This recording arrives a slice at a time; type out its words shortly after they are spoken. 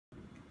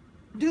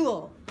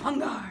Dual, on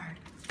guard.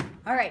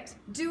 All right,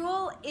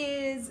 dual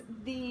is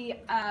the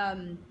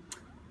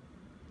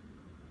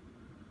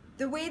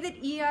way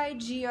that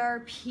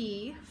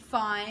Eigrp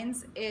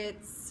finds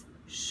its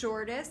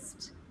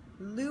shortest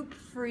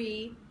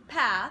loop-free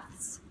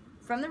paths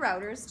from the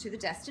routers to the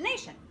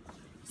destination.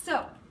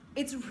 So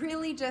it's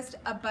really just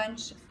a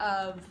bunch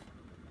of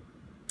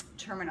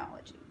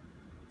terminology.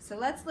 So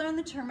let's learn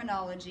the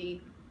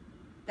terminology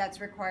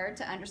that's required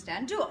to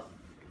understand dual.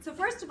 So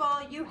first of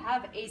all, you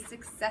have a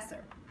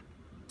successor.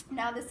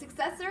 Now the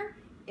successor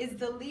is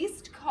the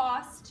least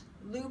cost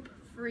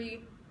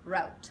loop-free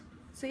route.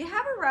 So you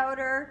have a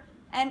router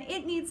and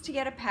it needs to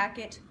get a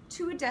packet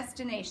to a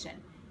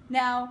destination.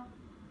 Now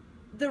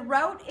the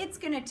route it's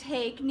going to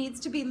take needs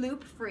to be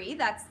loop-free.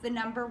 That's the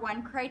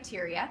 #1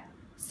 criteria.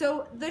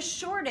 So the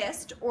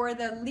shortest or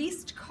the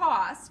least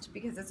cost,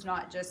 because it's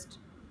not just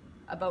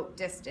about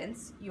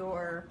distance,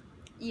 your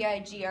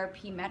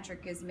Eigrp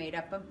metric is made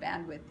up of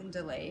bandwidth and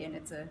delay, and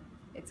it's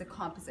a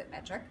composite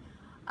metric.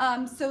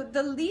 So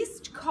the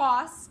least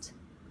cost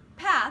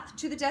path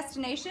to the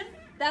destination,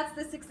 that's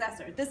the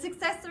successor. The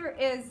successor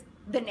is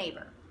the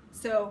neighbor,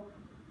 so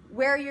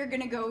where you're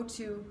going to go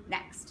to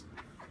next.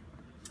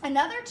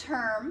 Another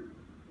term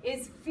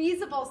is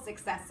feasible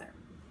successor.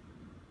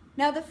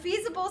 Now the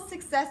feasible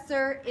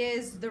successor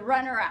is the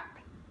runner-up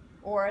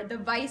or the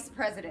vice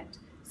president.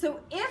 So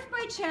if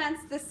by chance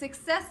the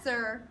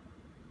successor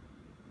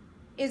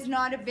is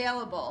not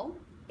available,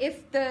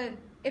 if the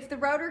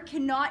router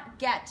cannot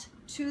get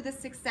to the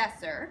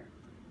successor,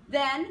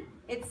 then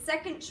its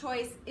second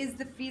choice is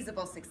the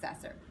feasible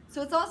successor.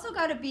 So it's also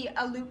got to be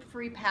a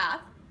loop-free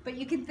path, but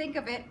you can think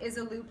of it as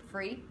a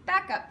loop-free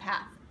backup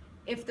path.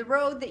 If the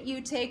road that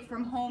you take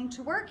from home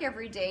to work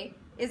every day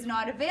is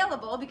not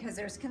available because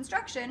there's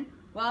construction,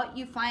 well,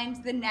 you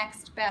find the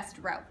next best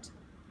route.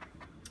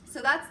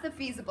 So that's the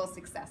feasible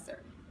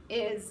successor,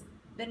 is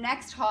the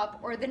next hop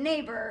or the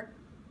neighbor.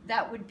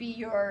 That would be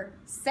your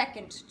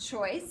second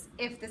choice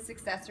if the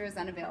successor is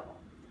unavailable.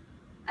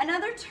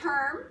 Another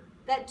term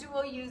that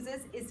dual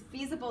uses is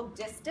feasible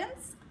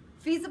distance.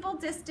 Feasible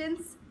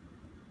distance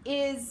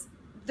is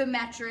the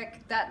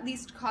metric, that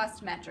least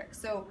cost metric.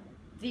 So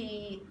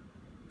the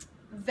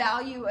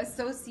value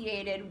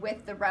associated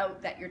with the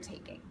route that you're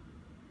taking.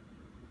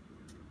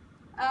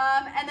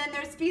 And then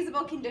there's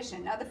feasible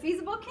condition. Now the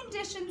feasible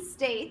condition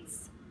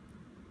states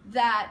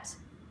that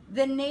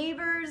the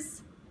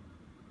neighbor's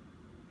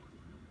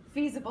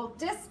feasible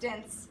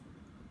distance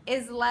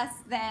is less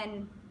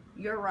than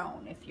your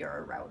own if you're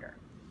a router.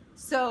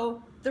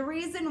 So the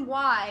reason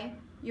why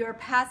you're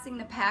passing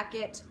the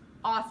packet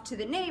off to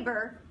the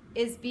neighbor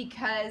is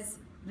because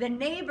the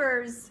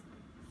neighbor's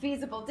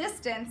feasible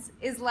distance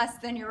is less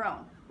than your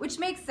own, which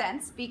makes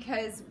sense,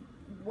 because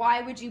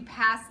why would you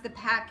pass the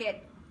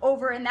packet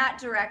over in that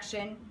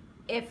direction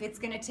if it's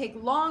going to take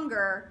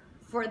longer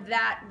for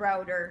that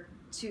router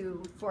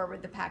to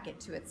forward the packet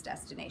to its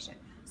destination?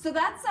 So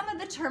that's some of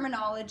the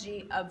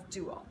terminology of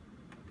dual.